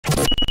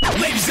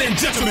Ladies and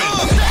gentlemen,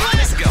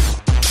 let's go.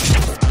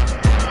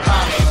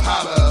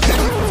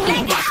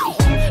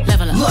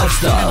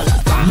 Lifestyle,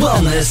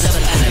 wellness,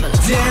 and a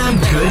damn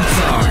good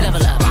time.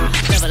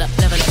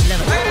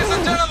 Ladies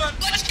and gentlemen,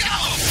 let's go.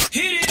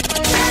 Hit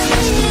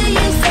it.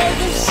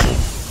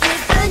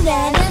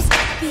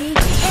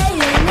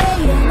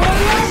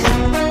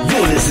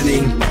 You're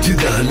listening to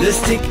the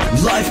Holistic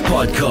Life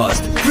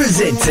Podcast,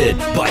 presented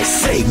by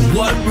Say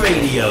What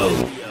Radio.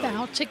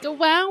 Bow chicka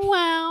wow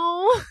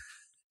wow.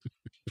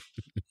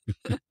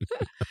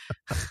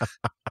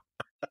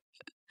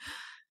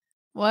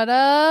 What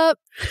up,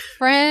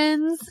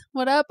 friends?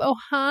 What up,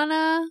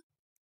 Ohana?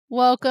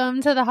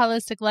 Welcome to the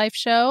Holistic Life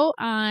Show.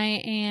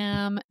 I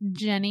am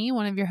Jenny,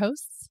 one of your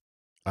hosts.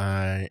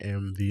 I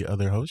am the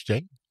other host,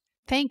 Jake.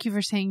 Thank you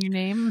for saying your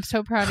name. I'm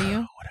so proud of you.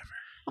 Whatever.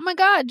 Oh my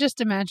God, just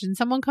imagine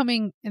someone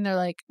coming and they're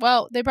like,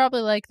 well, they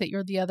probably like that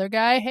you're the other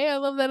guy. Hey, I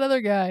love that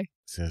other guy. It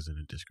says in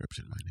the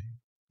description my name.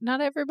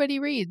 Not everybody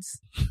reads.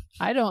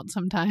 I don't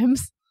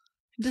sometimes.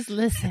 Just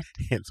listen.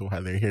 Hence why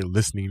they're here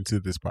listening to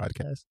this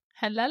podcast.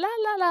 La la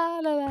la la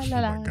la la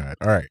Oh la. my God.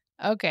 All right.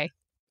 Okay.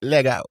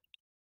 Leg out.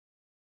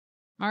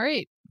 All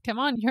right. Come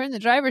on. You're in the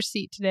driver's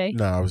seat today.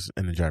 No, I was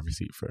in the driver's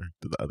seat for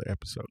the other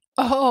episode.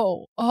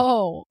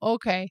 Oh,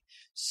 okay.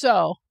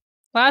 So,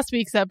 last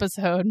week's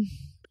episode,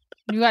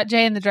 you got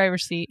Jay in the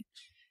driver's seat.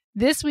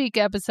 This week's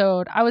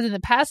episode, I was in the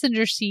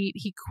passenger seat.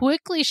 He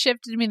quickly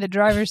shifted me the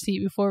driver's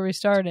seat before we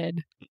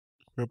started.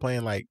 We're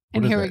playing like,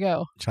 And here we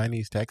go.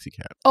 Chinese taxi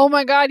cab. Oh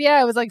my God, yeah.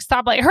 I was like,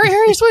 stop, like,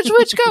 hurry,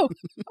 switch, go.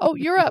 Oh,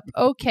 you're up.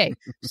 Okay.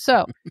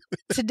 So,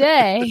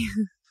 today,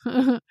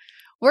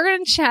 we're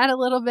going to chat a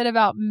little bit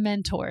about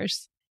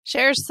mentors.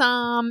 Share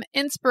some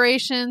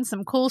inspiration,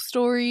 some cool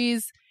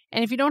stories.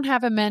 And if you don't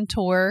have a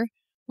mentor,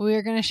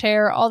 we're going to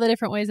share all the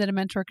different ways that a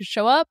mentor could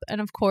show up. And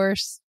of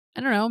course,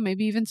 I don't know,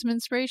 maybe even some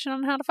inspiration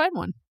on how to find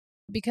one.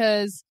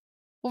 Because,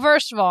 well,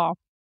 first of all,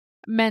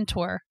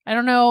 mentor. I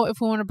don't know if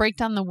we want to break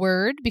down the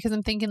word because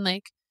I'm thinking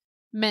like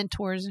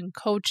mentors and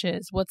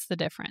coaches. What's the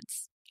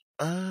difference?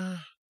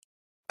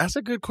 That's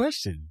a good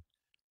question.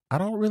 I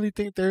don't really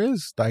think there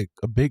is like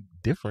a big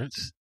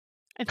difference.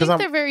 I think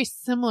they're very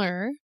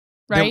similar,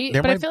 right?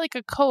 There but I might- feel like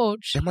a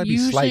coach, There might be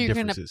usually slight you're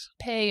going to differences.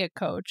 pay a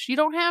coach. You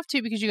don't have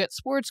to because you got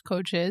sports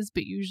coaches,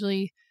 but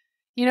usually,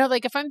 you know,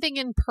 like if I'm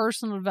thinking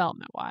personal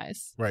development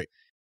wise, Right.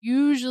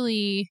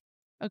 usually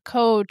a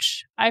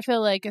coach, I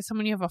feel like is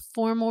someone you have a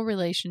formal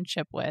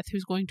relationship with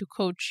who's going to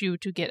coach you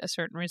to get a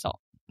certain result.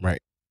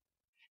 Right.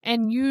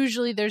 And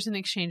usually there's an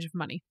exchange of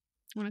money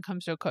when it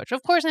comes to a coach.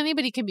 Of course,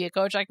 anybody can be a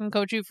coach. I can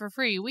coach you for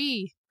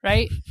free.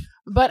 Right?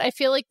 But I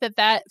feel like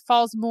that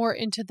falls more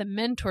into the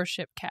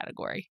mentorship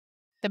category.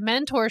 The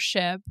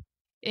mentorship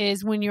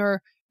is when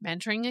you're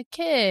mentoring a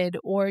kid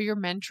or you're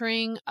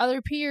mentoring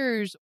other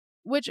peers,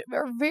 which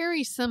are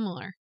very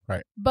similar.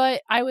 Right.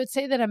 But I would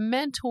say that a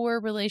mentor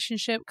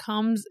relationship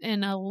comes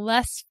in a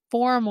less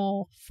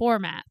formal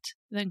format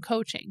than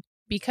coaching.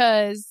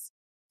 Because,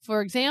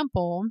 for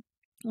example,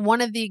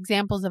 one of the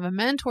examples of a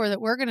mentor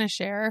that we're going to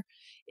share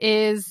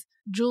is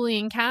Julie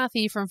and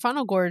Kathy from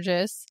Funnel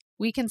Gorgeous.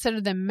 We consider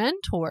them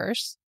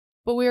mentors,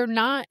 but we're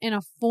not in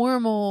a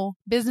formal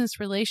business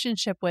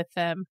relationship with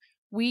them.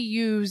 We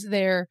use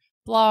their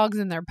blogs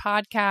and their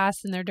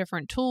podcasts and their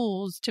different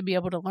tools to be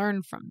able to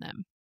learn from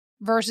them.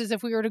 Versus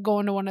if we were to go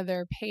into one of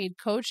their paid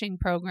coaching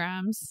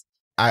programs.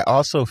 I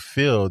also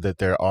feel that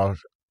there are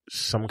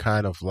some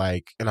kind of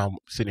like, and I'm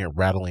sitting here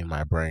rattling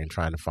my brain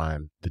trying to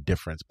find the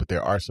difference, but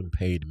there are some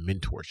paid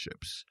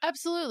mentorships.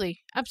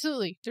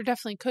 Absolutely. There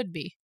definitely could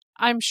be.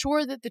 I'm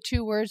sure that the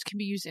two words can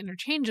be used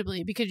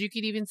interchangeably because you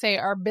could even say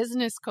our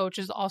business coach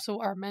is also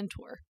our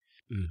mentor,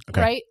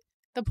 Okay. right?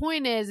 The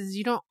point is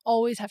you don't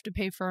always have to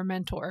pay for a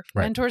mentor.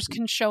 Right. Mentors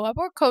can show up,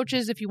 or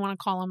coaches, if you want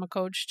to call them a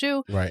coach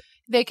too. Right.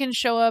 They can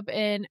show up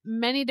in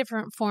many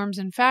different forms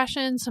and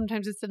fashions.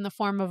 Sometimes it's in the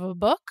form of a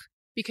book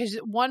because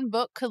one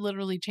book could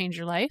literally change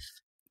your life.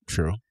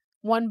 True.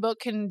 One book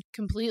can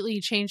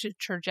completely change the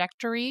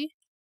trajectory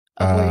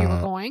of where you were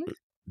going.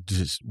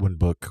 Just one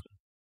book.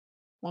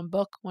 One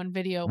book, one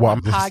video, Well, one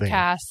I'm just saying.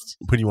 podcast.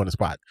 Put you on the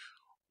spot.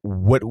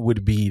 What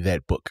would be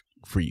that book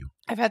for you?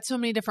 I've had so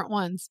many different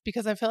ones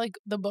because I feel like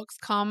the books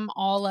come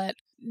all at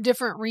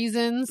different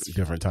reasons.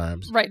 Different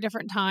times. Right,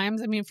 different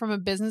times. I mean, from a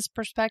business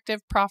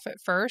perspective, Profit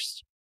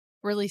First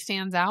really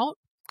stands out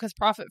because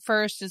Profit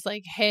First is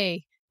like,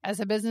 hey, as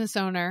a business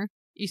owner,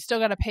 you still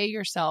got to pay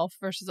yourself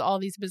versus all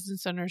these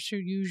business owners who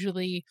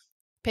usually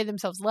pay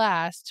themselves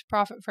last.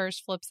 Profit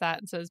First flips that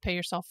and says pay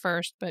yourself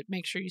first, but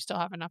make sure you still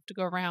have enough to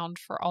go around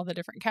for all the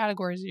different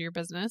categories of your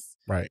business.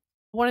 Right.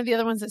 One of the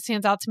other ones that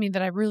stands out to me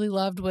that I really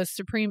loved was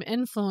Supreme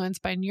Influence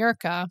by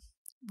Nurka.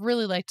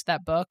 Really liked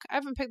that book. I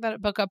haven't picked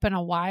that book up in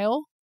a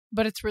while,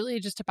 but it's really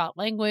just about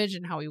language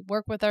and how we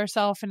work with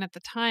ourselves. And at the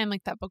time,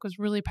 like that book was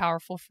really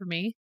powerful for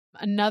me.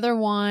 Another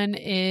one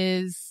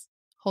is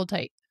Hold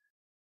Tight.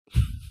 I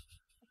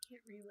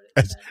can't read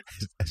what it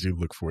says. As you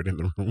look for it in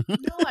the room. No,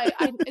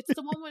 it's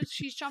the one when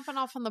she's jumping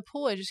off on the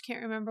pool. I just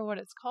can't remember what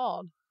it's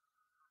called.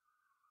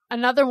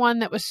 Another one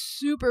that was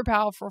super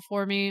powerful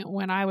for me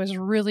when I was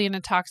really in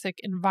a toxic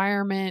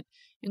environment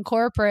in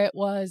corporate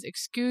was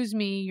Excuse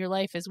Me, Your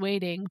Life is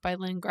Waiting by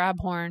Lynn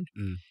Grabhorn.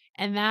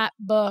 And that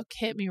book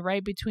hit me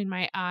right between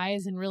my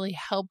eyes and really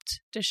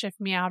helped to shift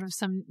me out of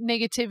some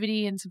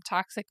negativity and some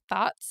toxic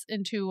thoughts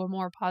into a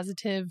more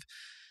positive,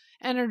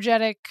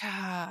 energetic,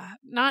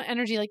 not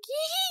energy like,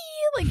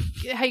 yee,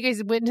 like how you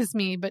guys witnessed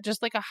me, but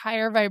just like a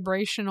higher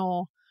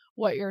vibrational,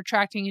 what you're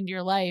attracting into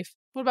your life.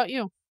 What about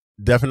you?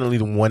 Definitely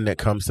the one that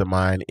comes to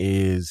mind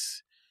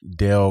is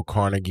Dale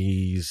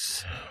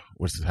Carnegie's,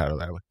 what's the title of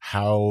that one?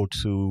 How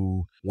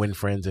to Win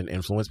Friends and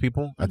Influence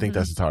People. I think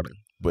that's the title.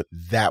 But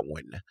that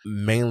one,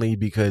 mainly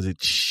because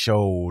it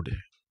showed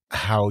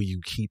how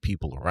you keep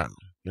people around.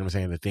 You know what I'm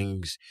saying? The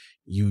things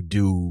you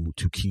do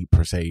to keep,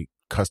 per se,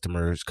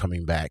 customers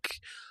coming back,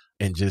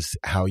 and just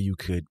how you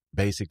could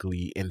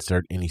basically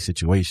insert any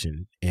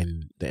situation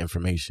in the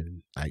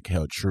information like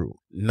held true.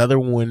 Another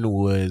one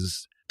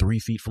was 3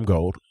 Feet from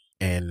Gold.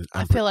 And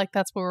I feel like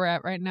that's where we're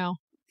at right now.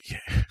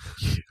 Yeah.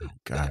 Oh,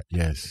 God.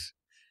 Yes.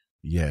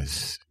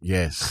 Yes.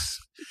 Yes.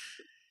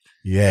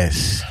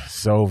 Yes.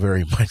 So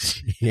very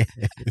much. Yes.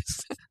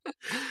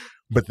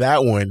 But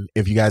that one,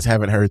 if you guys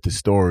haven't heard the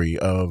story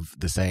of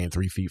the saying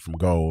 3 feet from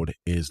gold,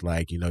 is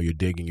like, you're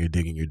digging.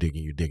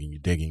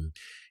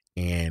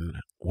 And,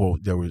 well,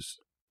 there was,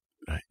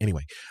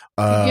 anyway.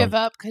 You give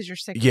up because you're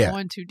sick of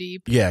going too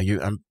deep. Yeah.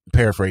 I'm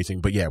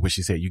paraphrasing, but yeah, what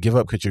she said, you give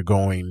up because you're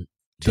going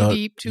too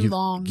deep, too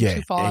long,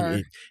 too far.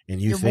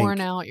 And you're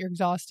worn out, you're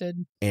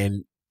exhausted.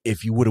 And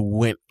if you would have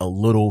went a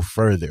little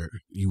further,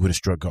 you would have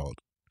struck gold.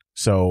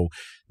 So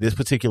this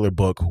particular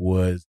book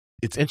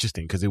it's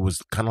interesting because it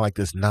was kind of like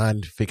this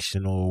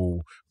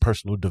non-fictional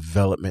personal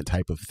development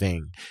type of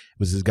thing. It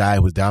was this guy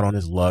who was down on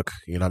his luck.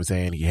 You know what I'm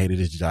saying? He hated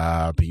his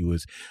job. He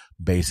was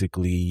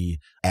basically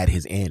at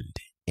his end.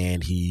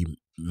 And he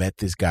met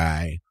this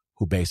guy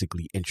who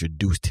basically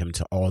introduced him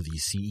to all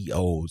these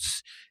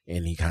CEOs,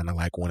 and he kind of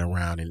like went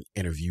around and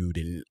interviewed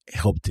and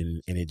helped,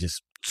 and it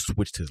just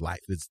switched his life.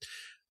 It's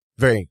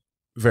very,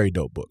 very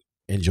dope book.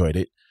 Enjoyed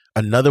it.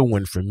 Another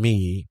one for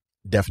me,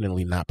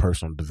 definitely not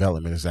personal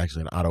development. It's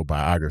actually an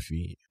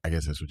autobiography. I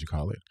guess that's what you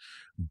call it.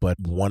 But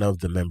one of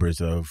the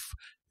members of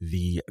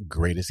the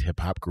greatest hip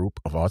hop group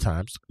of all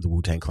times, the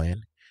Wu-Tang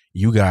Clan,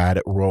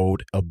 U-God,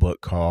 wrote a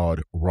book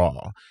called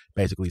Raw,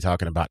 basically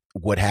talking about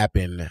what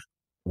happened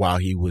while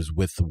he was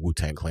with the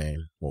Wu-Tang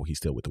Clan. Well, he's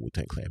still with the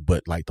Wu-Tang Clan,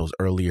 but like those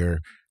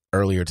earlier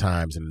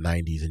times in the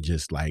 90s, and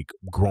just like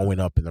growing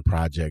up in the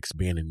projects,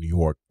 being in New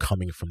York,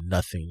 coming from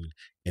nothing,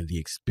 and the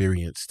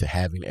experience to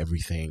having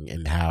everything,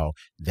 and how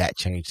that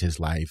changed his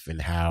life,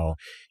 and how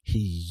he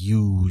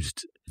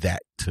used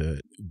that to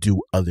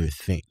do other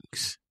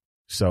things.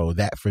 So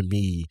that for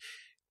me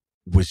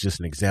was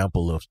just an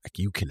example of like,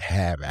 you can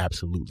have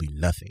absolutely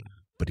nothing,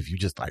 but if you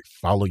just like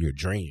follow your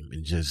dream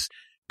and just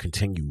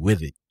continue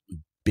with it,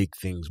 big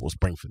things will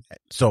spring from that.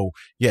 So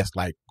yes,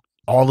 like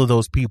all of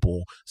those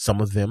people,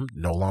 some of them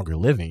no longer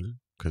living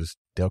because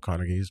Dale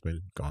Carnegie has been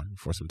gone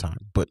for some time,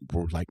 but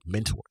were like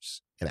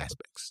mentors in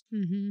aspects.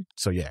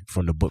 So yeah,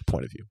 from the book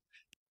point of view,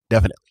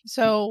 definitely.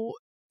 So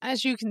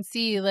as you can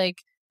see, like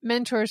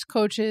mentors,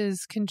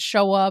 coaches can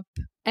show up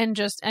and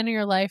just enter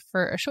your life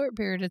for a short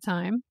period of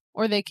time,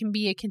 or they can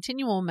be a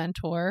continual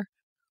mentor,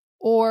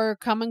 or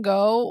come and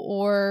go,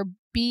 or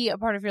be a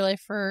part of your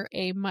life for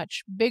a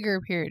much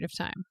bigger period of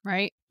time,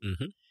 right?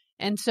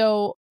 And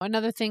so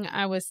another thing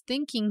I was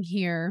thinking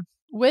here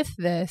with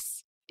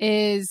this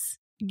is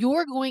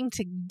you're going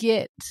to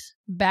get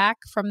back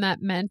from that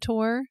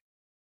mentor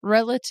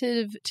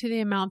relative to the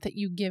amount that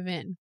you give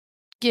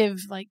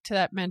like to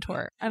that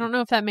mentor. I don't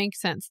know if that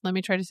makes sense. Let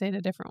me try to say it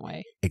a different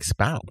way.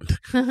 Expound.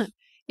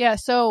 Yeah.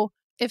 So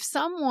if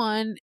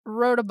someone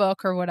wrote a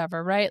book or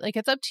whatever, right? Like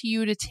it's up to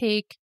you to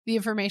take the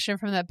information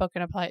from that book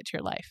and apply it to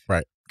your life.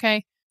 Right.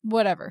 Okay.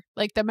 Whatever.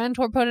 Like the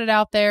mentor put it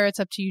out there. It's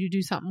up to you to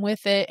do something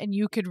with it, and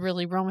you could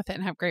really run with it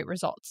and have great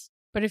results.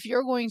 But if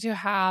you're going to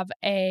have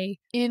a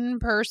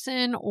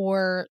in-person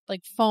or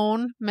like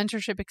phone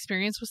mentorship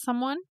experience with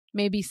someone,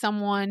 maybe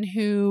someone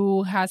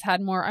who has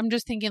had more, I'm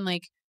just thinking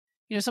like,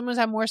 someone's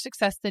had more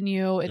success than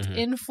you. It's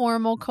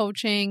informal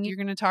coaching. You're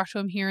going to talk to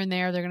them here and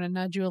there. They're going to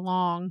nudge you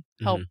along,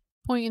 help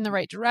point you in the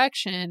right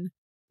direction.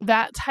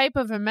 That type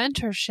of a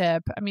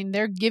mentorship, I mean,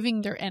 they're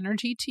giving their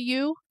energy to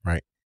you.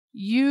 Right.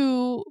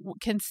 You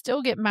can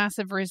still get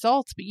massive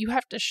results, but you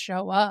have to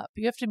show up.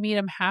 You have to meet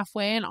them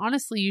halfway. And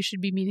honestly, you should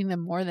be meeting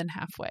them more than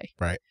halfway.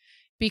 Right.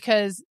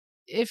 Because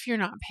if you're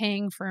not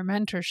paying for a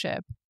mentorship,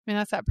 I mean,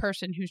 that's that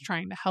person who's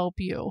trying to help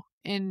you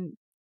and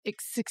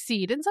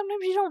succeed. And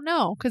sometimes you don't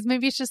know, because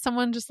maybe it's just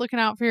someone just looking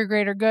out for your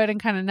greater good and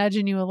kind of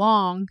nudging you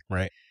along.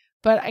 Right.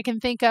 But I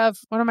can think of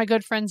one of my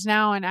good friends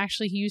now, and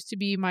actually he used to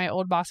be my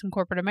old boss in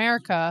corporate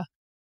America,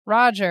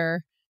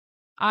 Roger.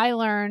 I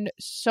learned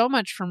so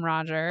much from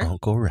Roger.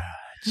 Uncle Raj.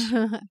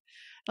 I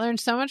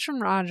learned so much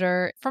from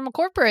Roger from a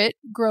corporate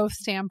growth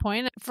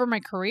standpoint for my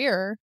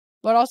career.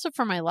 but also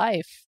for my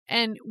life.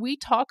 And we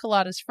talk a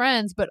lot as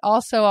friends, but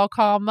also I'll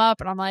call him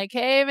up and I'm like,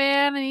 hey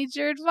man, I need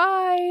your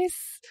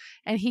advice.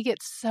 And he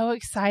gets so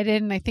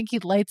excited and I think he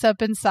lights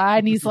up inside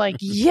and he's like,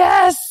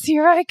 yes,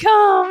 here I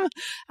come.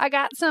 I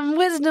got some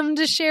wisdom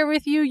to share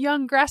with you,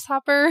 young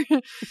grasshopper.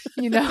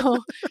 You know,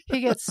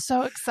 he gets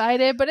so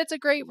excited, but it's a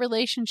great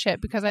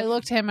relationship because I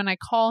look to him and I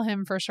call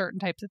him for certain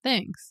types of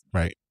things.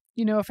 Right.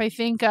 You know, if I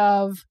think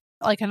of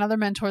like another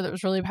mentor that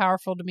was really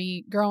powerful to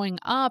me growing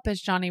up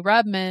is Johnny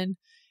Redman.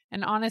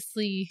 And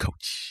honestly,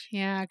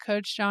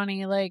 Coach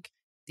Johnny, like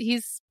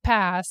he's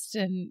passed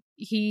and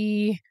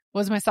he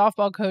was my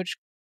softball coach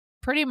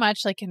pretty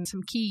much like in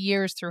some key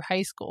years through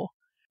high school.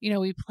 You know,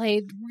 we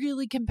played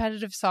really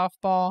competitive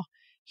softball.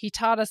 He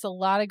taught us a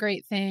lot of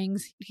great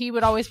things. He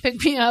would always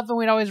pick me up and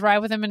we'd always ride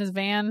with him in his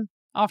van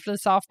after the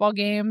softball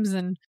games.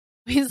 And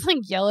he'd like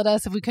yell at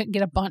us if we couldn't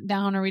get a bunt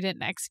down or we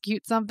didn't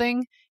execute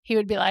something. He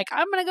would be like,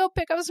 I'm going to go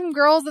pick up some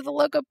girls at the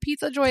local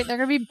pizza joint. They're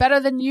going to be better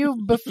than you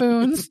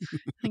buffoons.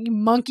 Like, you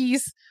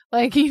monkeys.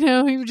 Like, you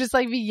know, he would just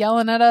like be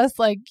yelling at us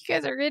like, you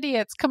guys are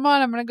idiots. Come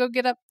on, I'm going to go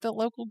get up the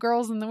local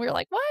girls. And then we were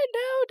like, what?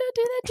 No, don't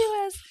do that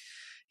to us.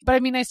 But I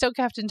mean, I still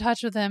kept in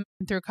touch with him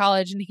through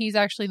college. And he's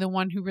actually the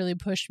one who really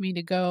pushed me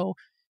to go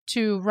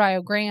to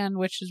Rio Grande,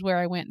 which is where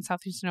I went in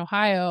Southeastern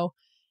Ohio.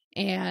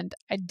 And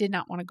I did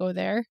not want to go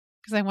there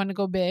because I wanted to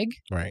go big.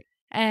 Right.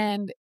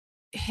 And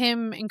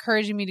him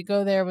encouraging me to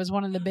go there was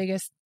one of the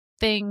biggest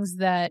things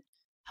that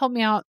helped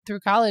me out through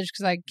college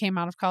because I came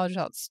out of college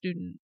without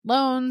student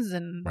loans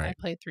and I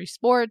played 3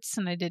 sports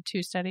and I did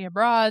 2 study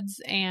abroads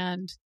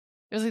and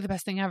it was like the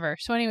best thing ever.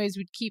 So anyways,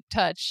 we'd keep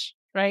touch,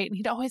 right? And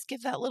he'd always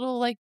give that little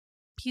like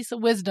piece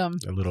of wisdom.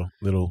 A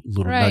little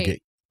nugget.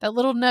 That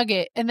little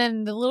nugget. And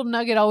then the little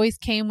nugget always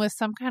came with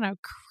some kind of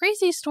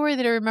crazy story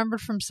that I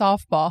remembered from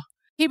softball.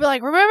 He'd be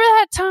like, remember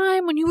that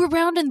time when you were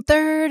rounding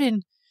third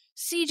and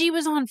CG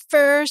was on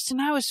first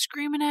and I was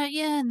screaming at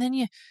you and then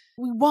we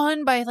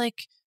won by like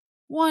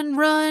 1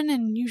 run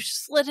and you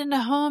slid into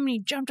home and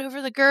you jumped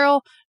over the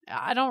girl.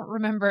 I don't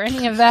remember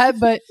any of that,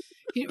 but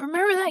you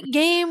remember that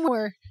game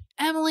where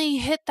Emily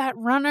hit that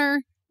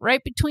runner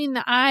right between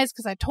the eyes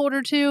because I told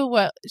her to?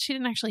 Well, she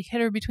didn't actually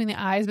hit her between the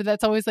eyes, but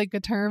that's always like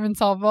the term in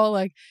softball,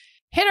 like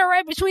hit her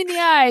right between the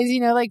eyes, you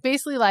know, like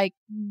basically like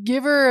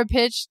give her a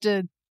pitch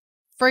to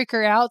freak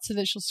her out so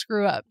that she'll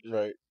screw up.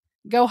 Right.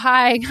 Go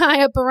high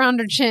up around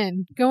her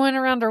chin. Go in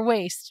around her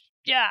waist.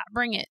 Yeah,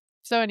 bring it.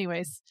 So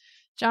anyways,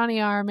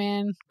 Johnny R,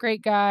 man,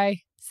 great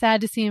guy.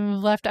 Sad to see him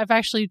have left. I've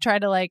actually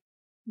tried to like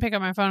pick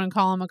up my phone and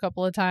call him a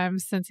couple of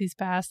times since he's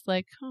passed.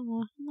 Like,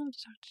 oh, I'd love to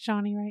talk to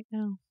Johnny right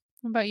now.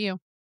 What about you?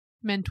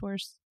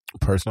 Mentors.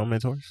 Personal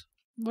mentors?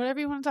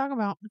 Whatever you want to talk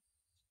about.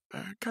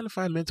 I kind of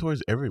find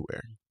mentors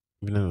everywhere.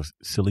 Even in the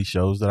silly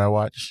shows that I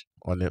watch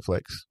on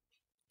Netflix.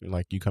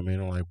 Like you come in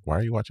and like, why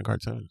are you watching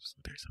cartoons?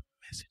 There's a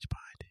message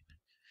behind it.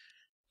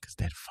 Because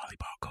that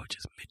volleyball coach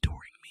is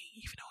mentoring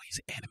me, even though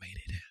he's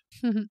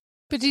animated.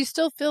 But do you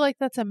still feel like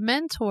that's a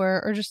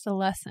mentor or just a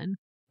lesson?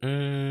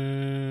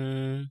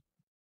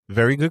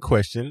 Very good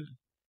question.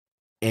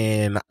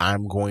 And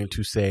I'm going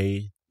to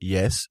say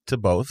yes to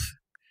both.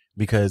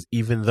 Because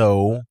even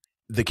though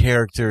the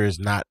character is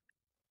not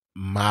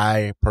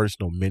my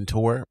personal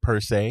mentor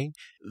per se,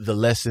 the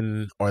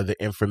lesson or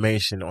the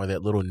information or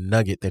that little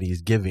nugget that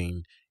he's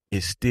giving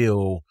is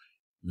still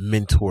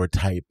mentor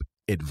type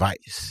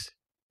advice.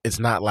 It's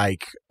not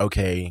like,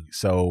 okay,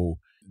 so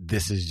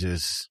this is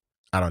just,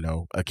 I don't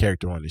know, a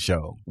character on the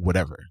show,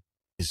 whatever.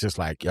 It's just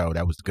like, yo,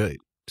 that was good.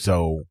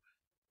 So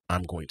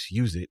I'm going to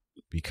use it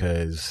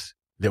because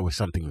there was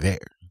something there,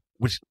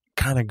 which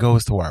kind of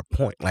goes to our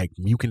point. Like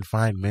you can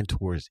find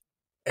mentors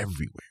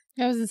everywhere.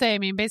 I was going to say, I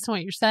mean, based on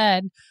what you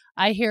said,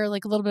 I hear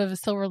like a little bit of a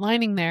silver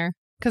lining there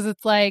because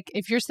it's like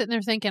if you're sitting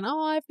there thinking,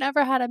 oh, I've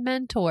never had a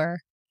mentor,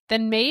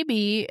 then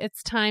maybe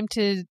it's time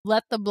to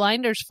let the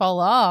blinders fall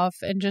off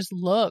and just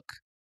look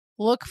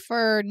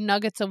for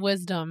nuggets of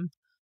wisdom,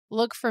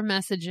 look for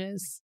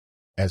messages.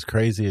 As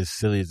crazy as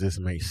silly as this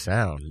may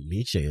sound,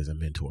 Nietzsche is a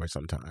mentor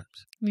sometimes.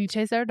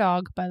 Nietzsche's our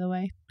dog, by the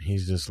way.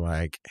 He's just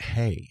like,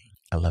 hey,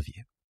 I love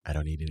you. I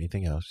don't need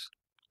anything else,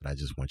 but I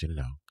just want you to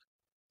know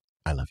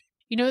I love you.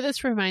 You know what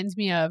this reminds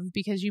me of?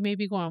 Because you may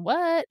be going,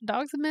 what?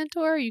 Dog's a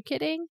mentor? Are you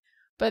kidding?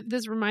 But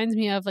this reminds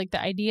me of like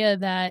the idea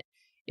that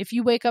if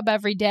you wake up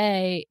every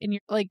day and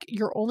you're like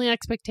your only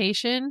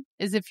expectation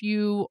is if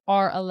you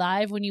are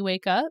alive when you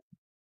wake up,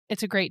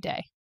 it's a great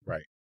day.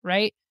 Right.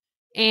 Right.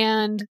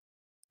 And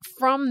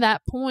from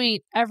that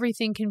point,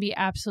 everything can be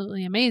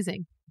absolutely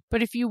amazing.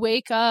 But if you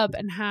wake up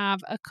and have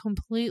a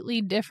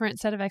completely different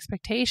set of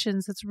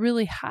expectations that's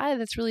really high,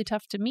 that's really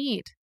tough to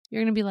meet,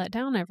 you're going to be let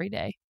down every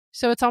day.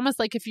 So it's almost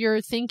like if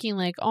you're thinking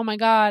like, oh my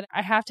God,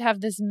 I have to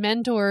have this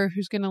mentor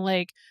who's going to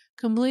like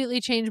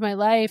completely change my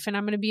life and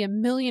I'm going to be a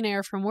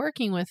millionaire from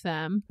working with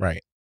them.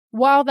 Right.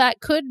 While that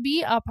could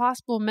be a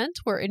possible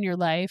mentor in your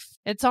life,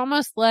 it's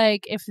almost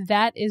like if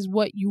that is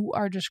what you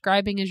are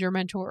describing as your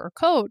mentor or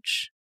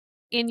coach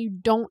and you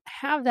don't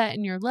have that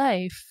in your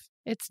life,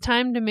 it's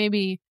time to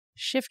maybe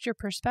shift your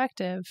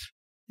perspective,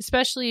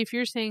 especially if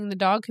you're saying the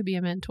dog could be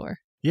a mentor.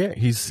 Yeah,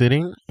 he's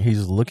sitting,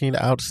 he's looking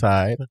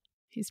outside.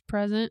 He's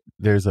present.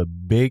 There's a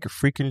big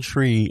freaking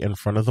tree in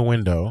front of the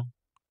window,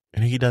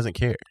 and he doesn't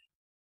care.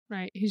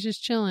 Right. He's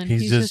just chilling.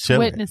 He's just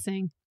chilling.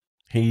 Witnessing.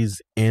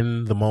 He's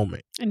in the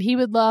moment. And he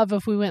would love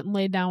if we went and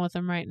laid down with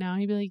him right now.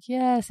 He'd be like,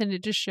 yes. And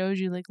it just shows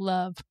you like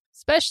love.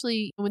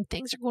 Especially when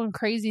things are going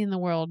crazy in the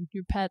world.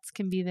 Your pets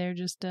can be there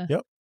just to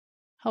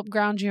help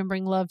ground you and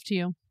bring love to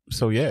you.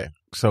 So, yeah.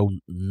 So,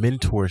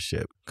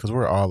 mentorship, because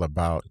we're all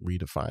about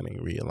redefining,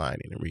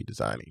 realigning, and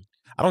redesigning.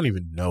 I don't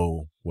even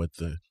know what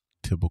the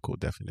typical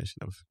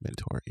definition of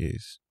mentor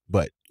is,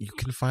 but you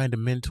can find a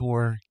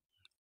mentor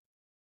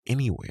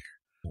anywhere.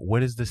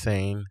 What is the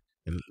saying?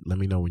 And let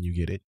me know when you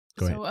get it.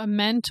 Go ahead. So a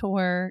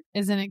mentor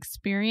is an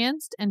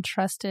experienced and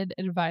trusted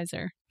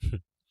advisor.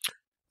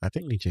 I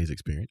think Nietzsche's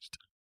experienced.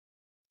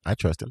 I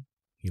trust him.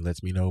 He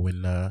lets me know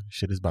when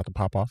shit is about to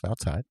pop off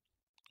outside.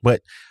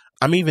 But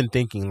I'm even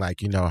thinking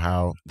like, you know,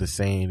 how the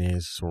saying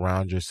is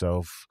surround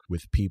yourself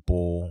with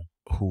people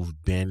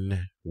who've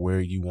been where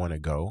you want to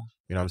go.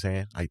 You know what I'm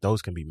saying? Like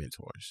those can be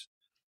mentors.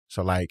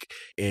 So like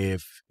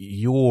if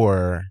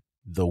you're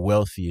the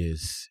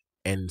wealthiest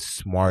and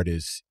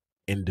smartest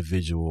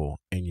individual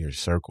in your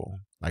circle,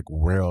 like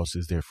where else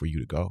is there for you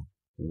to go?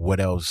 What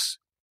else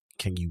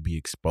can you be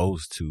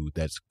exposed to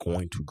that's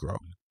going to grow?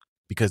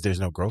 Because there's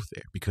no growth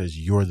there because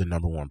you're the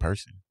number one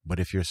person. But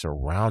if you're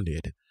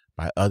surrounded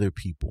by other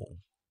people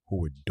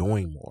who are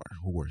doing more,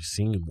 who are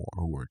seeing more,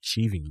 who are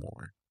achieving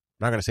more,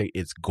 I'm not going to say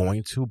it's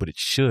going to, but it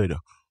should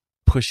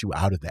push you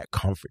out of that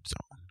comfort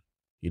zone,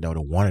 you know,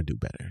 to want to do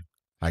better.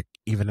 Like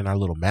even in our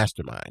little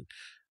mastermind,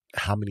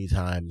 how many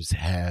times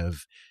have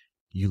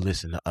you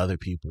listened to other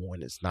people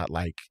and it's not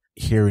like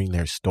hearing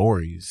their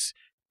stories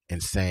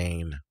and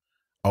saying,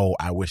 oh,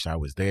 I wish I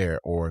was there,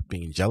 or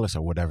being jealous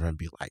or whatever, and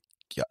be like,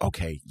 yeah,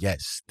 okay,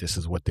 yes, this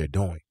is what they're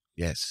doing.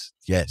 Yes,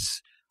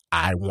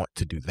 I want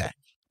to do that.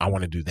 I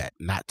want to do that.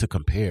 Not to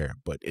compare,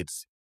 but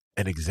it's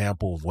an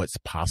example of what's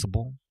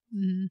possible.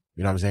 Mm-hmm.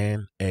 You know what I'm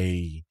saying?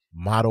 A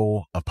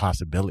model of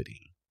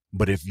possibility.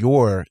 But if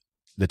you're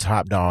the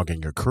top dog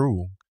in your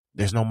crew,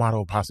 there's no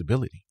model of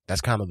possibility.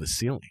 That's kind of the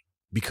ceiling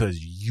because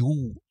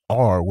you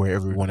are where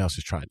everyone else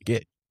is trying to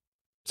get.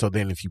 So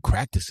then if you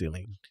crack the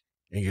ceiling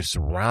and you're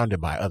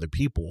surrounded by other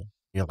people,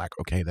 you're like,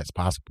 okay, that's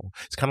possible.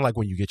 It's kind of like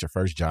when you get your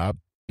first job,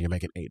 you're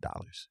making $8.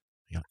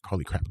 You're like,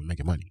 holy crap, I'm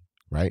making money,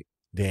 right?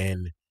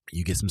 Then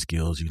you get some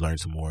skills, you learn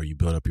some more, you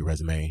build up your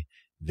resume,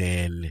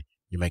 then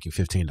you're making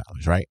 $15,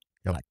 right?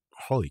 You're like,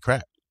 holy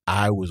crap,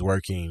 I was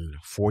working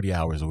 40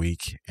 hours a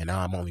week and now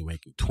I'm only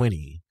making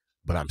 20,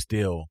 but I'm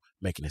still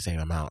making the same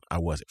amount I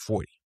was at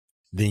 40.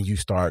 Then you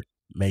start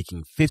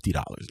making $50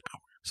 an hour.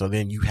 So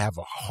then you have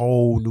a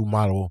whole new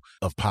model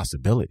of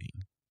possibility.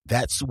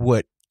 That's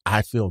what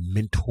I feel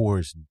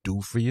mentors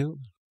do for you.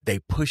 They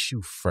push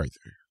you further.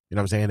 You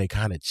know what I'm saying? They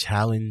kind of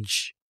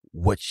challenge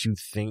what you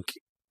think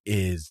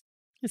is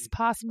it's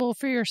possible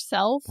for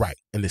yourself. Right.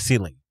 And the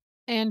ceiling.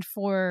 And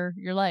for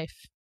your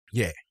life.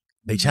 Yeah.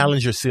 They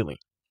challenge your ceiling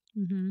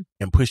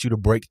and push you to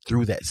break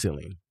through that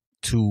ceiling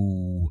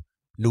to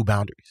new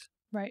boundaries.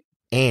 Right.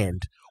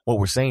 And what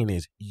we're saying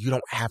is you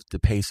don't have to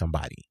pay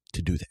somebody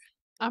to do that.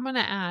 I'm going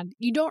to add,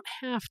 you don't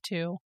have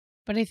to,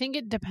 but I think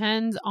it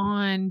depends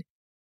on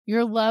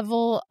your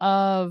level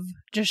of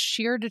just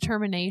sheer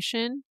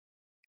determination,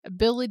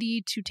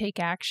 ability to take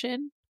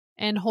action,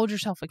 and hold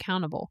yourself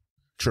accountable.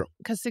 True.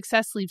 Because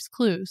success leaves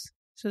clues.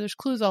 So there's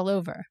clues all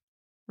over,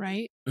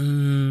 right?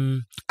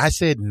 I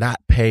said not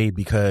pay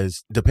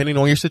because depending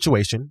on your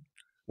situation,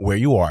 where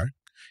you are,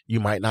 you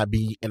might not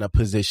be in a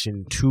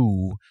position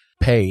to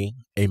pay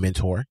a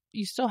mentor.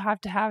 You still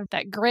have to have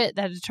that grit,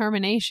 that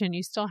determination.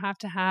 You still have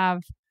to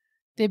have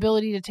the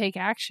ability to take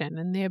action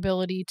and the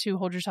ability to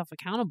hold yourself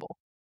accountable.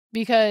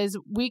 Because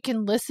we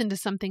can listen to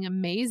something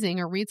amazing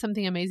or read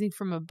something amazing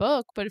from a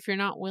book, but if you're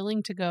not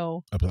willing to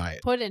go apply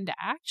it, put it into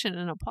action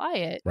and apply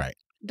it, right,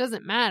 it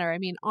doesn't matter. I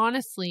mean,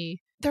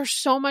 honestly, there's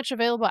so much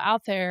available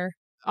out there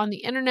on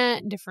the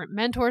internet and different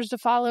mentors to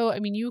follow. I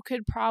mean, you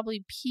could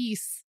probably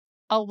piece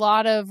a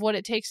lot of what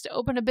it takes to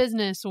open a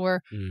business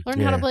or learn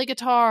how to play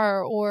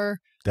guitar or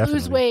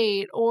lose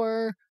weight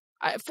or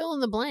fill in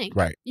the blank.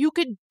 Right. You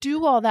could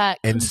do all that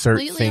Insert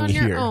completely on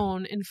your here.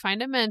 own and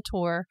find a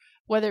mentor,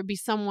 whether it be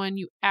someone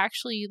you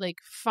actually like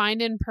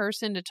find in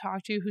person to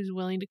talk to who's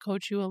willing to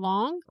coach you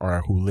along.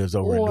 Or who lives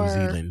over in New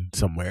Zealand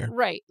somewhere.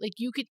 Right. Like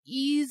you could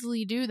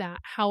easily do that.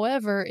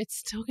 However, it's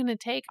still going to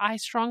take, I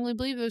strongly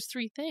believe, those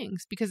three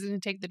things because it's going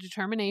to take the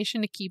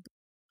determination to keep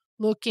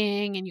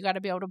looking and you got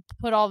to be able to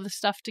put all the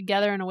stuff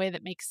together in a way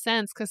that makes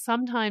sense. Because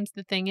sometimes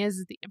the thing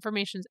is the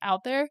information's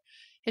out there.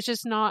 It's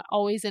just not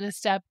always in a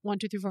step 1,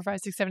 2, 3, 4, 5,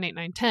 6, 7, 8,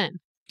 9, 10.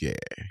 Yeah.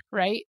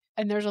 Right.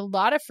 And there's a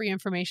lot of free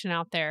information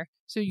out there.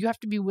 So you have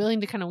to be willing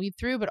to kind of weed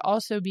through, but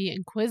also be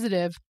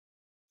inquisitive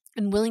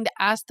and willing to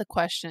ask the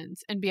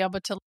questions and be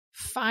able to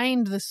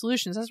find the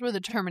solutions. That's where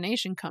the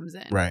determination comes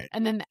in. Right.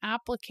 And then the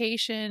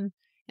application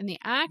and the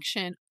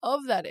action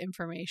of that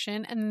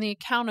information and then the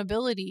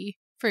accountability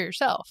for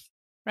yourself.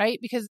 Right?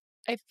 Because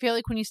I feel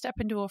like when you step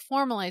into a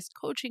formalized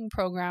coaching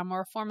program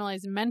or a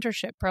formalized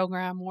mentorship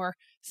program or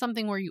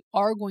something where you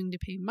are going to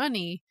pay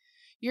money,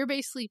 you're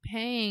basically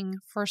paying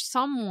for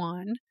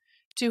someone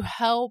to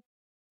help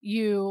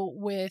you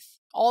with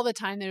all the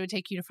time that it would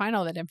take you to find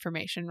all that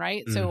information,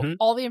 right? So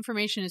all the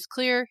information is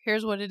clear.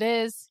 Here's what it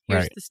is.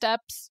 Here's the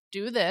steps.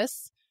 Do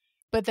this.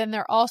 But then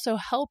they're also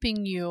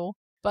helping you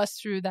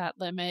bust through that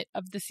limit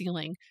of the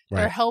ceiling.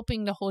 They're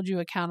helping to hold you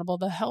accountable.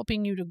 They're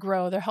helping you to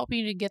grow. They're helping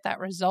you to get that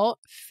result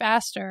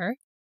faster.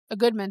 A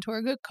good mentor,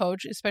 a good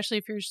coach, especially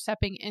if you're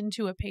stepping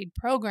into a paid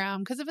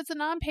program. Because if it's a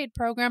non-paid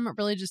program, it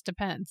really just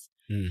depends.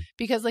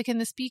 Because like in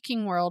the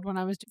speaking world, when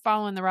I was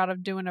following the route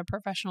of doing a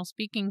professional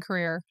speaking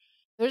career,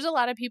 there's a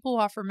lot of people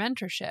who offer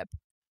mentorship.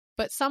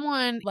 But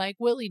someone like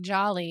Willie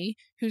Jolly,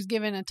 who's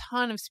given a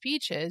ton of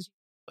speeches,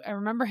 I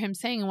remember him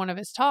saying in one of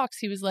his talks,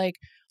 he was like,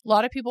 a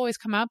lot of people always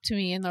come up to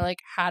me and they're like,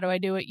 how do I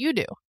do what you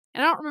do?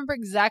 And I don't remember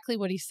exactly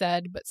what he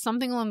said, but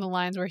something along the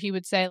lines where he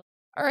would say,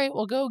 all right,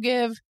 well, go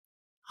give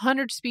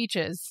 100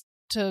 speeches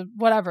to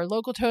whatever,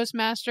 local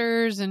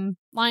Toastmasters and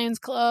Lions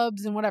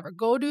clubs and whatever.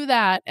 Go do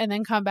that and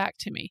then come back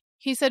to me.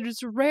 He said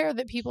it's rare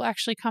that people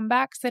actually come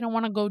back because they don't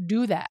want to go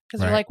do that.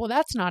 Because they're like, well,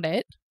 that's not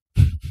it.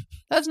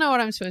 That's not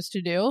what I'm supposed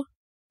to do.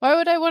 Why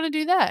would I want to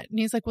do that? And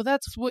he's like, well,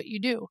 that's what you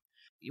do.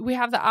 We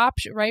have the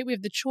option, right? We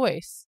have the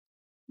choice.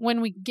 When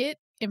we get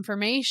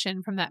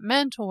information from that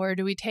mentor,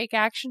 do we take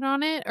action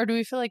on it? Or do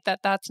we feel like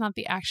that's not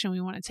the action we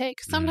want to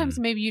take? Sometimes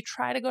maybe you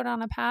try to go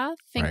down a path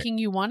thinking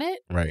you want it.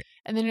 Right.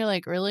 And then you're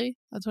like, really?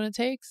 That's what it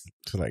takes?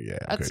 So like, yeah.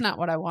 That's not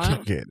what I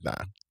want. Yeah,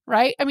 nah.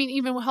 Right? I mean,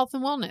 even with health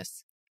and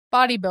wellness,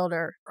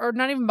 bodybuilder, or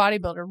not even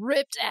bodybuilder,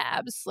 ripped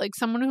abs, like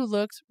someone who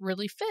looks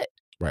really fit.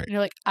 Right. And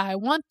you're like, I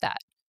want that.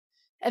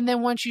 And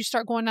then once you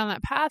start going down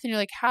that path and you're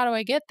like, how do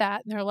I get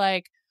that? And they're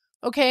like,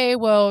 okay,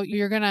 well,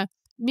 you're going to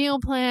meal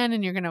plan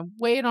and you're going to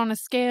weigh it on a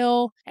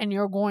scale and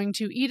you're going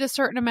to eat a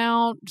certain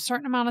amount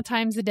of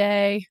times a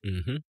day.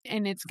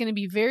 And it's going to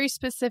be very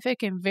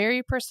specific and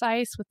very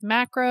precise with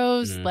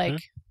macros. Like,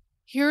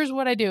 here's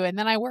what I do. And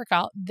then I work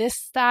out this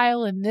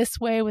style in this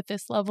way with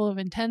this level of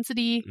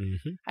intensity.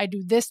 I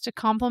do this to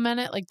complement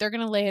it. Like, they're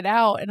going to lay it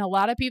out. And a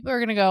lot of people are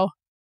going to go,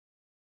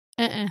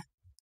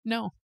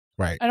 no.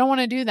 Right. I don't want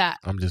to do that.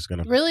 I'm just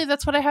going to. Really?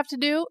 That's what I have to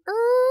do?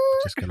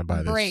 Just going to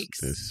buy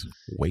this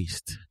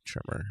waist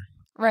trimmer.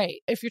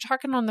 Right. If you're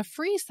talking on the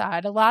free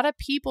side, a lot of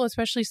people,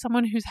 especially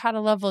someone who's had a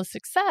level of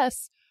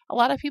success, a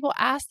lot of people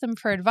ask them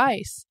for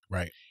advice.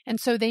 Right. And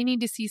so they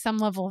need to see some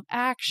level of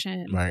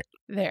action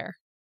there.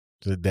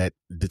 So that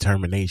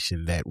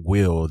determination, that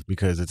will,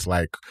 because it's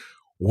like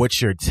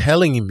what you're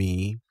telling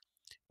me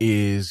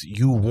is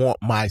you want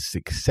my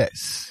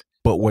success,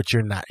 but what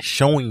you're not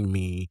showing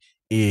me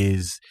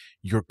is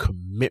your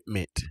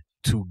commitment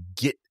to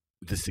get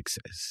the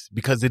success,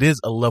 because it is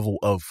a level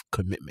of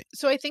commitment.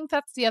 So I think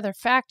that's the other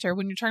factor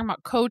when you're talking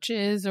about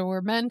coaches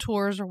or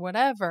mentors or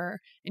whatever,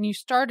 and you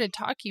started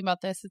talking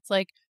about this, it's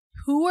like,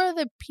 who are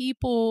the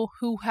people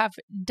who have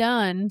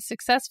done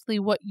successfully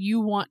what you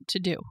want to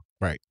do?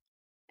 Right.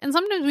 And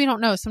sometimes we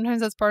don't know.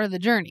 Sometimes that's part of the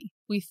journey.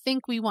 We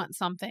think we want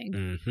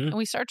something and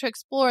we start to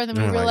explore, then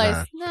we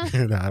realize, nah,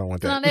 I don't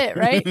want that. That's not it,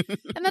 right?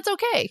 And that's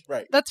okay.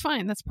 Right. That's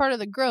fine. That's part of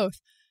the growth.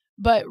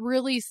 But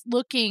really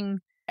looking,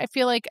 I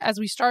feel like as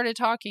we started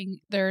talking,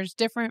 there's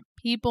different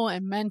people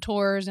and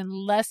mentors and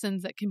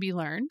lessons that can be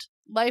learned,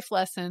 life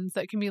lessons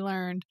that can be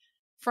learned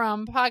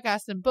from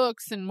podcasts and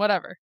books and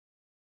whatever.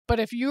 But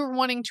if you're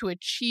wanting to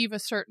achieve a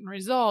certain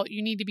result,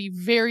 you need to be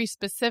very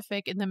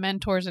specific in the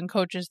mentors and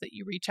coaches that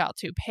you reach out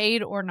to,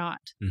 paid or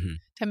not,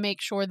 to make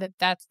sure that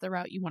that's the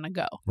route you want to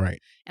go. Right.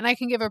 And I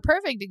can give a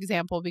perfect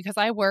example because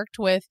I worked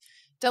with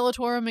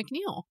Delatoro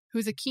McNeil,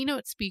 who's a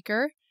keynote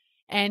speaker,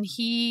 and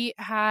he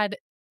had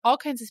all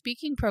kinds of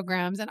speaking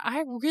programs. And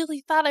I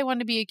really thought I wanted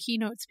to be a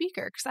keynote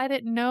speaker because I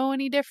didn't know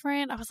any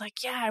different. I was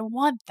like, yeah, I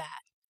want that.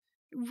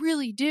 I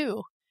really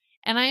do.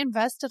 And I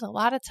invested a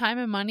lot of time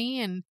and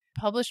money and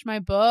published my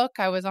book.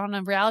 I was on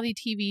a reality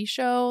TV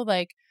show.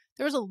 Like,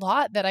 there was a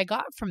lot that I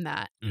got from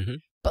that.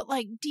 But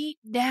like deep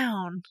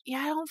down,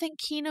 I don't think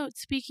keynote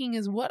speaking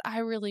is what I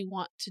really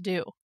want to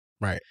do.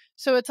 Right.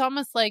 So it's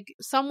almost like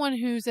someone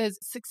who's as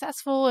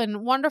successful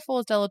and wonderful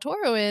as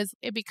Delatoro is,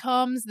 it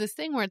becomes this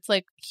thing where it's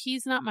like,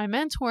 he's not my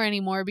mentor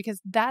anymore because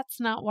that's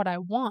not what I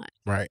want.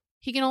 Right.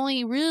 He can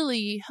only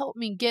really help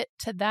me get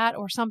to that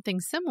or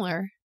something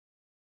similar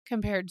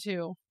compared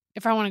to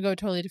if I want to go a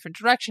totally different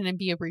direction and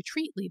be a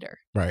retreat leader.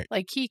 Right.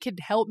 Like, he could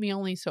help me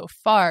only so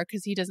far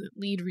because he doesn't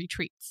lead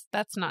retreats.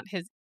 That's not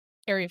his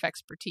area of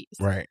expertise.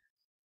 Right.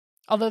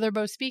 Although they're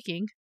both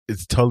speaking.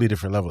 It's a totally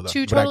different level, though.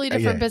 Two totally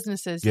different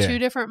businesses, two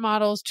different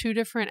models, two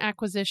different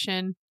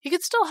acquisition. He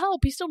could still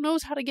help. He still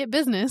knows how to get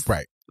business.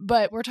 Right.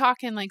 But we're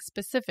talking like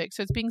specific.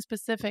 So it's being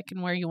specific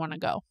in where you want to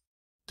go.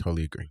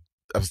 Totally agree.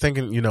 I was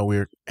thinking, we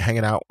were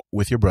hanging out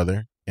with your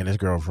brother and his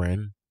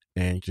girlfriend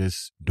and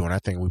just doing our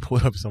thing. We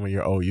pulled up some of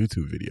your old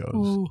YouTube videos.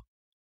 Ooh.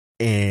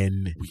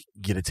 And we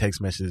get a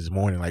text message this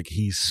morning, like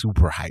he's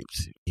super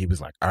hyped. He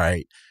was like, all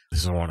right,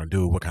 this is what I want to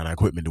do. What kind of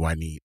equipment do I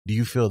need? Do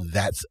you feel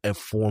that's a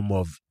form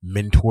of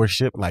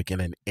mentorship, like in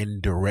an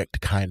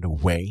indirect kind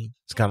of way?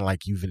 It's kind of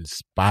like you've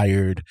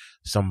inspired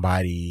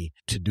somebody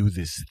to do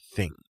this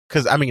thing.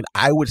 Because, I mean,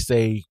 I would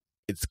say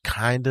it's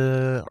kind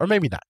of, or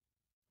maybe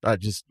not.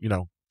 Just,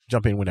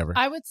 jump in whenever.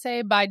 I would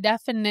say by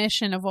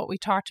definition of what we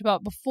talked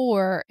about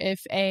before, if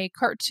a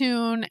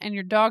cartoon and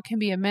your dog can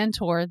be a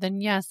mentor,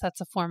 then yes,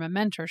 that's a form of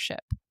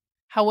mentorship.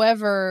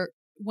 However,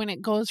 when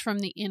it goes from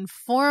the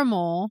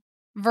informal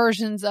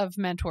versions of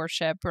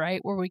mentorship,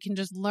 right, where we can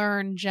just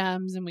learn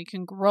gems and we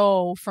can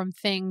grow from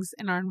things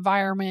in our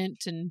environment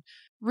and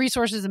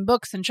resources and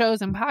books and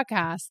shows and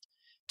podcasts,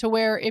 to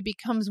where it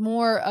becomes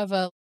more of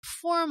a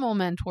formal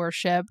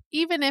mentorship,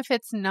 even if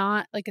it's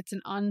not like it's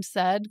an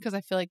unsaid, because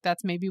I feel like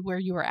that's maybe where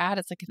you were at.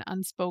 It's like an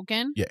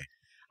unspoken. Yeah.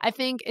 I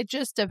think it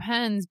just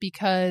depends,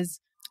 because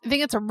I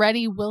think it's a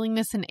ready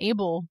willingness and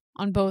able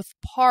on both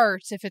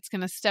parts if it's going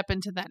to step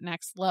into that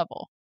next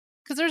level.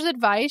 Because there's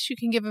advice, you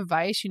can give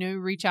advice,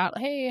 reach out,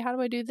 hey, how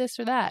do I do this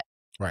or that?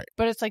 Right.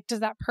 But it's like,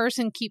 does that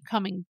person keep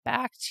coming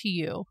back to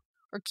you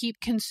or keep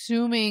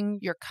consuming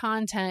your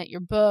content, your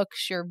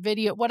books, your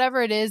video,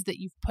 whatever it is that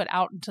you've put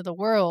out into the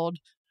world?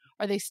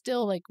 Are they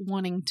still like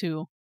wanting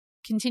to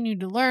continue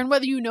to learn,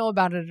 whether you know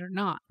about it or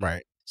not?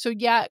 Right. So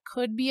yeah, it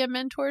could be a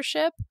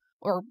mentorship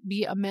or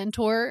be a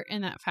mentor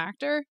in that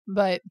factor.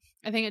 But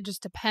I think it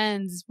just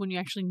depends when you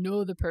actually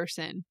know the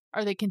person.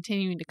 Are they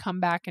continuing to come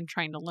back and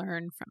trying to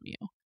learn from you?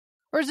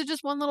 Or is it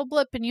just one little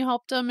blip and you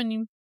helped them and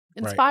you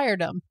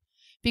inspired them?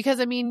 Because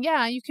I mean,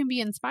 yeah, you can be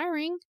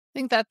inspiring. I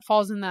think that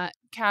falls in that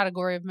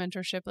category of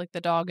mentorship, like the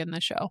dog in the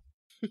show.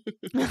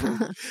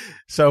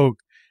 So,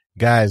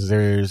 guys,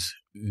 there's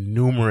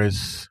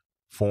numerous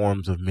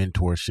forms of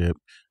mentorship.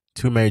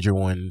 Two major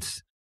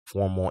ones,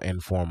 formal and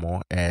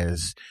informal,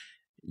 as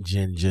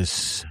Jen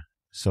just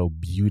so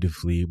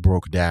beautifully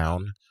broke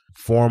down.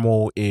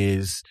 Formal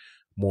is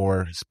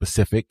more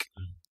specific,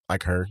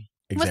 like her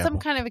example. With some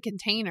kind of a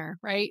container,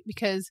 right?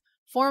 Because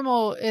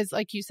formal is,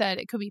 like you said,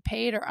 it could be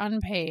paid or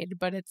unpaid,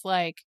 but it's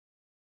like,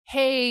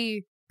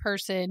 hey,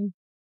 person,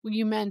 will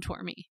you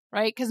mentor me,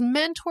 right? Because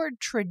mentored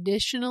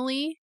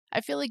traditionally,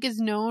 I feel like is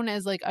known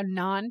as like a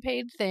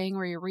non-paid thing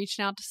where you're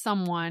reaching out to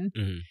someone.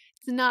 Mm-hmm.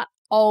 It's not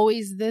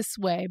always this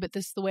way, but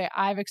this is the way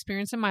I've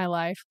experienced in my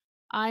life.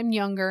 I'm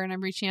younger and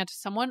I'm reaching out to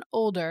someone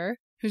older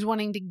who's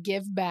wanting to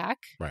give back.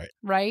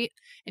 Right.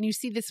 And you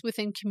see this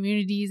within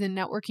communities and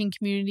networking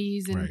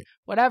communities and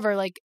whatever.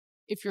 Like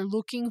if you're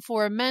looking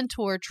for a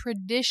mentor,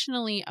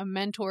 traditionally a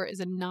mentor is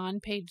a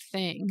non-paid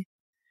thing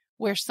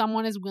where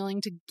someone is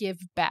willing to give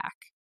back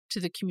to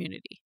the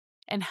community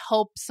and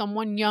help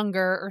someone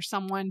younger or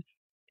someone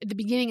at the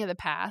beginning of the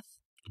path,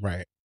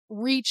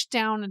 reach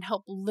down and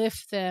help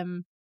lift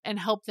them and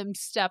help them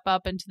step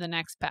up into the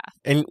next path.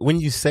 And when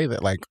you say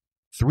that, like,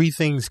 three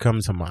things come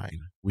to mind.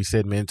 We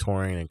said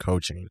mentoring and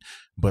coaching,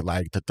 but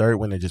like the third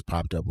one that just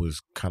popped up was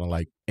kind of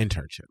like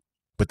internship.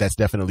 But that's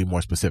definitely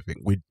more specific.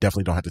 We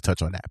definitely don't have to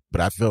touch on that.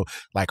 But I feel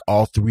like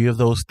all three of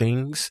those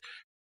things,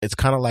 it's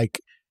kind of like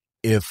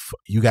if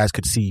you guys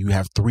could see, you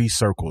have three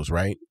circles,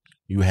 right?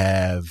 You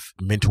have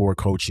mentor,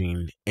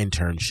 coaching,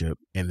 internship,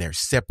 and they're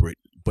separate.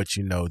 But,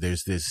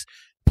 there's this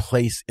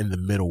place in the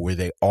middle where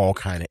they all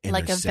kind of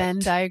intersect. Like a Venn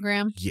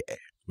diagram? Yeah,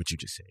 what you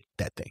just said,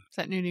 that thing. Is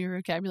that new to your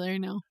vocabulary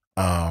now?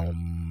 I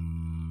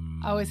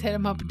always hit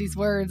him up with these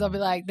words. I'll be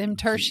like, them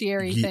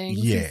tertiary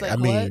things. Yeah, like, I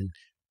mean,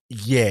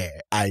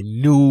 I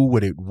knew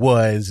what it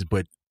was,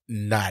 but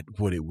not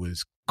what it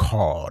was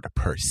called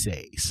per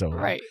se.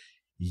 So,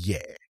 yeah,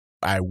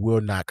 I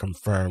will not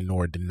confirm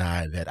nor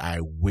deny that I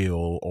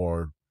will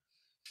or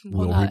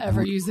will not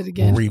ever use it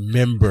again.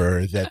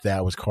 Remember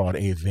that was called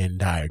a Venn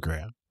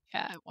diagram.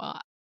 Yeah, well,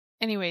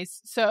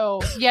 anyways,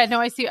 so yeah, no,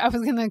 I see. I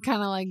was gonna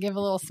kind of like give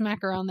a little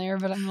smack around there,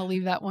 but I'm gonna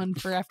leave that one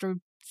for after we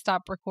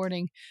stop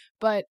recording.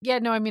 But yeah,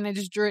 no, I mean, I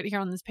just drew it here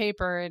on this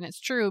paper, and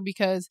it's true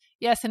because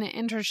yes, in an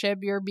internship,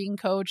 you're being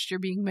coached, you're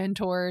being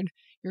mentored,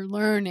 you're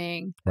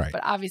learning,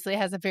 but obviously it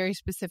has a very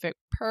specific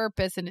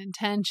purpose and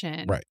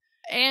intention,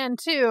 And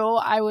two,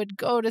 I would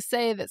go to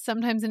say that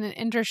sometimes in an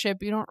internship,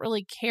 you don't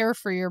really care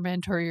for your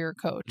mentor or your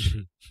coach.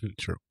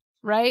 True.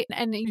 Right?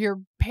 And you're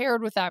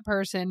paired with that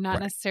person,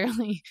 not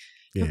necessarily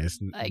it's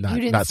like not, you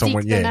didn't not seek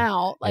someone, them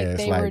out. Like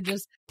they like, were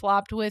just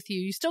plopped with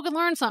you. You still can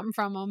learn something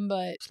from them,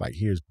 but it's like,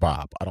 here's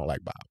Bob. I don't like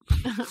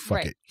Bob.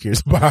 Fuck it.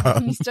 Here's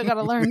Bob. You still got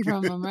to learn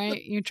from them,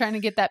 right? You're trying to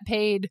get that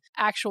paid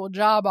actual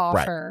job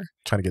offer.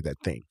 Trying to get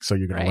that thing. So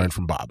you're going to learn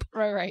from Bob.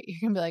 Right.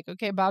 You're going to be like,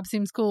 okay, Bob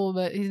seems cool,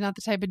 but he's not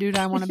the type of dude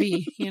I want to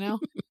be,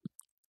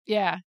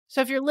 Yeah. So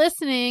if you're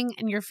listening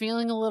and you're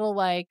feeling a little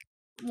like,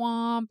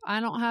 womp, I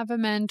don't have a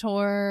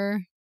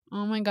mentor.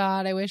 Oh my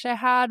God, I wish I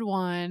had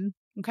one.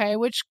 Okay.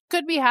 Which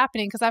could be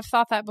happening because I've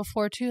thought that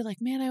before too. Like,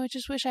 man, I would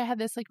just wish I had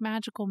this like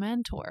magical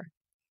mentor.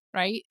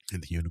 Right.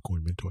 And the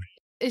unicorn mentor.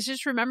 It's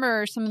just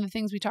remember some of the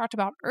things we talked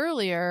about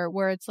earlier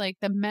where it's like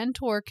the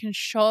mentor can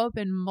show up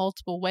in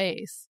multiple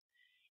ways.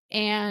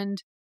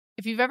 And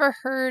if you've ever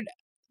heard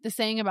the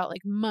saying about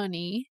like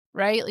money,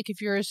 right? Like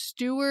if you're a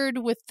steward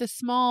with the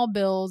small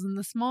bills and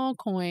the small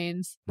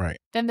coins, Right.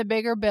 then the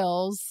bigger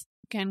bills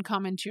can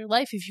come into your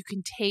life if you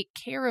can take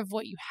care of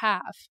what you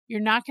have. You're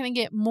not going to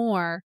get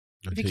more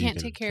if you Until can't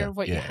take care of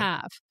what you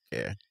have.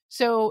 Yeah.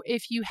 So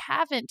if you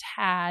haven't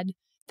had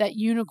that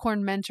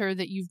unicorn mentor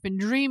that you've been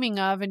dreaming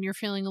of and you're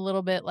feeling a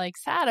little bit like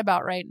sad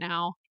about right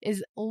now,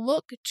 is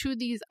look to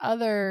these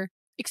other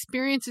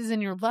experiences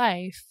in your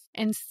life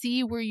and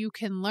see where you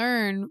can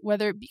learn,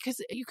 whether, because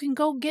you can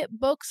go get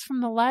books from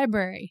the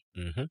library.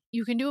 Mm-hmm.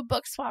 You can do a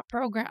book swap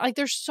program. Like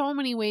there's so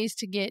many ways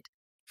to get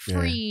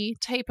free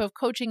type of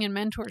coaching and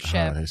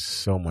mentorship. There's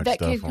so much that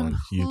stuff can on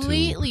YouTube.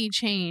 completely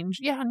change.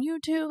 Yeah, on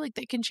YouTube, like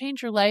they can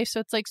change your life. So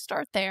it's like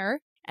start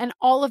there. And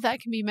all of that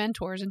can be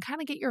mentors and kind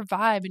of get your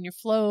vibe and your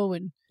flow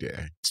and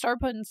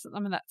start putting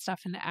some of that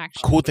stuff into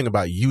action. Cool thing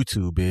about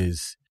YouTube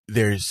is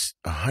there's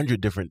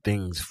 100 different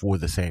things for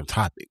the same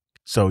topic.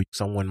 So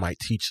someone might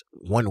teach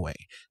one way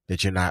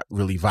that you're not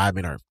really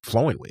vibing or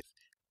flowing with.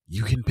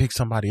 You can pick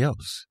somebody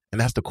else. And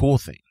that's the cool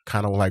thing.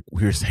 Kind of like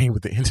we were saying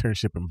with the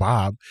internship and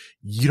Bob,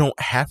 you don't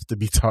have to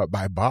be taught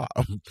by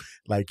Bob.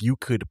 Like you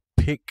could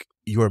pick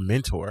your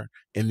mentor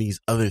in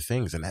these other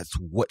things. And that's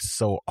what's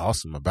so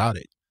awesome about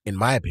it, in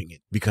my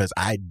opinion, because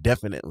I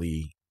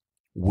definitely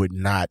would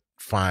not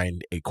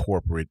find a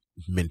corporate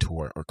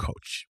mentor or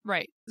coach.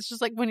 Right. It's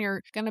just like when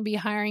you're going to be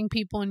hiring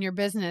people in your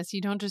business,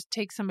 you don't just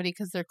take somebody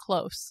because they're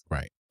close.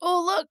 Right.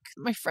 Oh, look,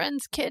 my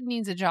friend's kid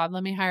needs a job.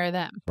 Let me hire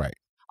them. Right.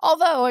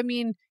 Although, I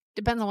mean,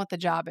 depends on what the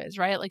job is,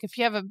 right? Like if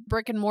you have a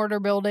brick and mortar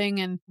building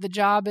and the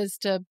job is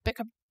to pick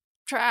up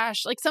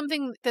trash, like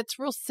something that's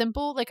real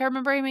simple. Like I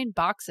remember I made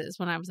boxes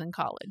when I was in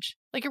college.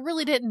 Like it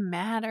really didn't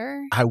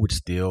matter. I would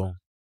still.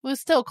 Well,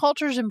 still,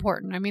 culture is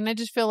important. I mean, I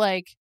just feel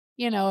like,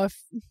 if,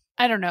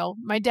 I don't know,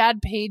 my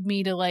dad paid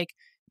me to like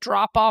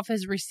drop off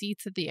his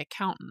receipts at the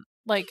accountant.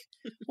 Like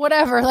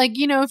whatever, like,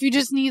 if you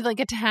just need like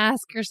a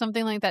task or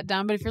something like that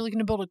done. But if you're looking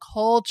to build a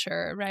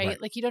culture,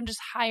 right? Like you don't just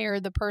hire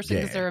the person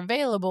because they're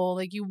available.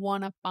 Like you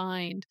want to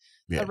find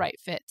the right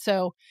fit.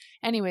 So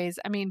anyways,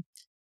 I mean,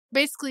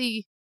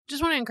 basically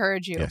just want to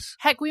encourage you. Yes.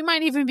 Heck, we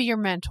might even be your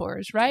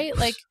mentors, right?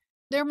 Like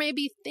there may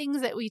be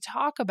things that we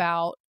talk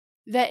about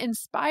that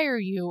inspire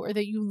you or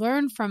that you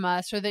learn from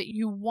us or that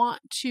you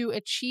want to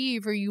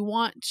achieve or you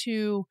want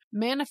to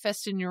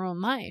manifest in your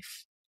own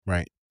life.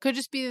 Right. Could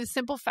just be the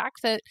simple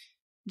fact that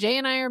Jay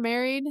and I are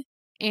married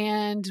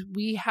and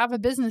we have a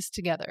business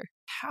together.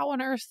 How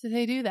on earth do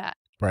they do that?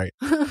 Right.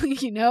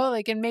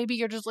 And maybe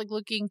you're just like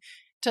looking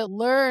to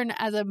learn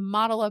as a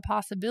model of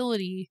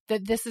possibility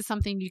that this is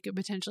something you could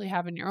potentially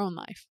have in your own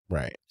life.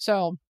 Right.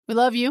 So we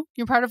love you.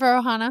 You're part of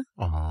our Ohana.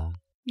 Aww.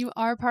 You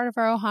are part of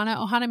our Ohana.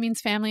 Ohana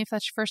means family if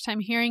that's your first time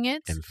hearing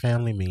it. And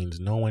family means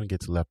no one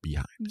gets left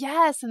behind.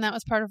 Yes. And that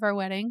was part of our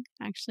wedding.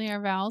 Actually,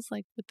 our vows,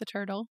 like with the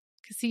turtle.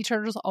 Because sea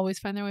turtles always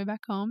find their way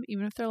back home,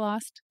 even if they're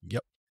lost.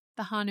 Yep.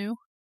 The Hanu.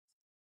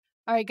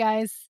 All right,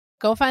 guys.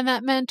 Go find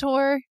that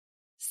mentor.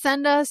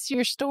 Send us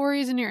your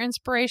stories and your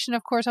inspiration.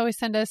 Of course, always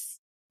send us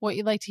what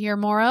you'd like to hear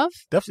more of.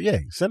 Definitely, yeah.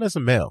 Send us a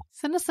mail.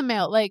 Send us a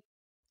mail, like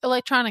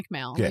electronic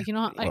mail. Yeah.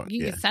 Like,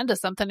 you can send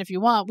us something if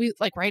you want. We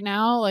like right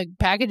now, like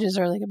packages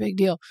are like a big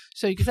deal.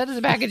 So you can send us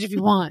a package if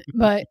you want,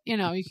 but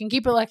you can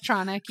keep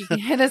electronic. You can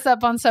hit us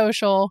up on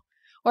social.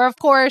 Or, of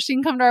course, you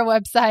can come to our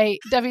website,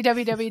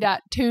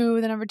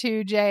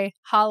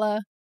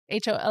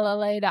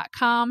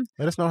 www.2holla.com.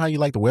 Let us know how you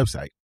like the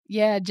website.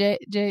 Yeah, J.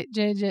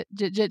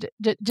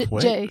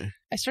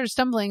 I started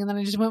stumbling and then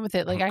I just went with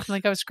it, like acting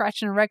like I was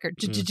scratching a record.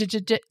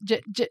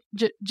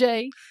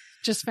 J.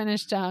 Just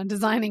finished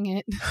designing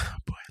it. Boy,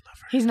 I love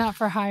her. He's not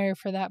for hire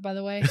for that, by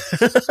the way.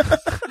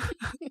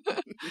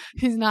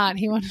 He's not.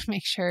 He wanted to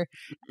make sure.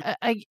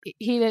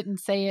 He didn't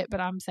say it,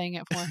 but I'm saying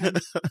it for him.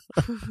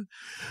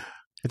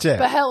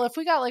 But hell, if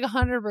we got like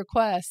 100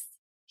 requests,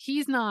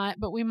 he's not,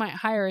 but we might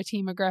hire a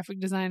team of graphic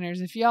designers.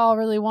 If y'all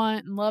really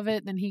want and love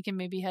it, then he can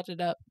maybe head it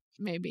up.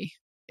 Maybe.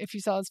 If you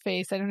saw his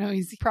face, I don't know.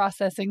 He's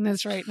processing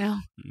this right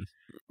now.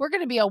 We're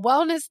going to be a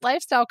wellness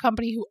lifestyle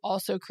company who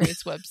also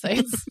creates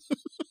websites.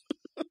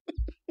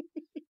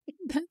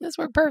 This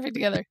worked perfect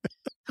together.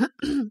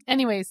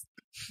 Anyways.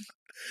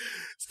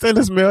 Send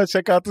us mail.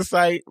 Check out the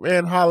site.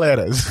 Man, holla at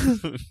us.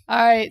 All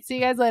right. See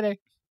you guys later.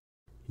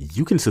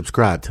 You can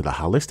subscribe to the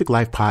Holistic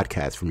Life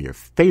Podcast from your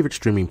favorite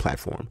streaming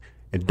platform.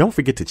 And don't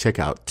forget to check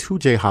out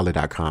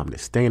 2jholla.com to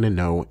stay in the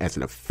know as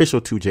an official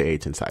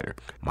 2JH Insider.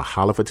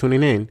 Mahalo for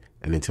tuning in.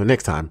 And until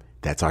next time,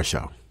 that's our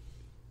show.